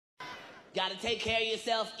Gotta take care of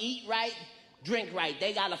yourself, eat right, drink right.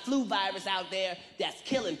 They got a flu virus out there that's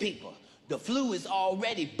killing people. The flu is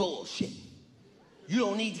already bullshit. You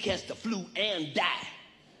don't need to catch the flu and die.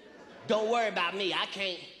 Don't worry about me, I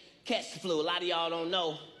can't catch the flu. A lot of y'all don't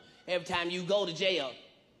know, every time you go to jail,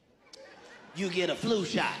 you get a flu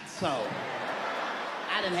shot. So,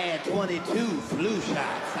 I done had 22 flu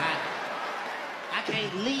shots. I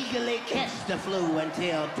can't legally catch the flu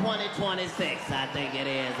until 2026, I think it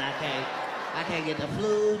is. I can't get the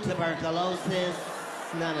flu, tuberculosis,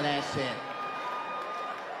 none of that shit.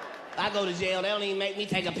 I go to jail, they don't even make me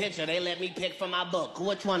take a picture. They let me pick from my book.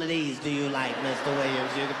 Which one of these do you like, Mr.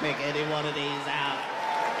 Williams? You can pick any one of these out.